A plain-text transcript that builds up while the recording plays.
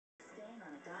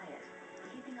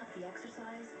The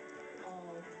exercise,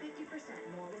 all 50%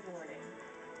 more rewarding.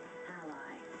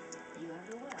 Ally. You have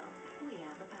the will, we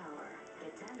have the power.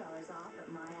 Get $10 off at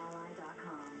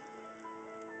myally.com.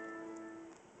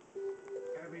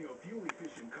 Having a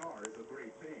fuel-efficient car is a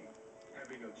great thing.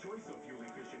 Having a choice of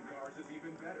fuel-efficient cars is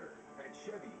even better. At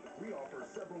Chevy, we offer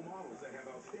several models that have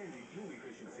outstanding fuel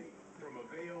efficiency, from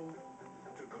Aveo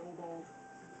to Cobalt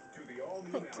to the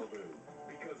all-new Malibu.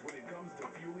 Because when it comes to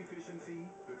fuel efficiency,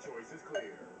 the choice is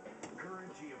clear.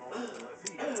 Current GMOs and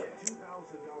lessees get $2,000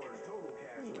 total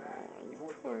cash back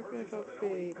towards the Poor purchase little of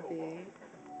an '08 Cobalt. baby.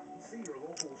 See your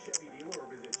local Chevy dealer or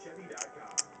visit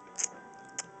Chevy.com.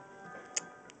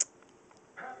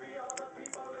 Happy are the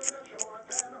people in the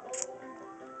Shorten home.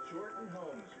 Shorten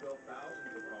Homes built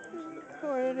thousands of homes in the past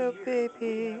Poor 30 little years. We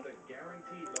baby. have the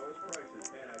guaranteed lowest prices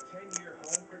and a 10-year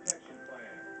home protection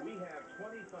plan. We have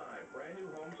 25 brand new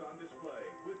homes on display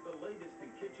with the latest in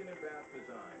kitchen and bath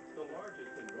designs, the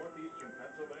largest in northeastern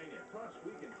Pennsylvania. Plus,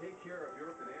 we can take care of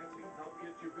your financing, help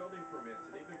get your building permits,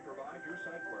 and even provide your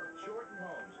site work. Shorten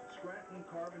Homes, Scranton,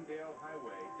 Carbondale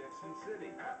Highway, Dixon City.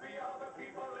 Happy are the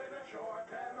people in a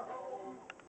Shorten home.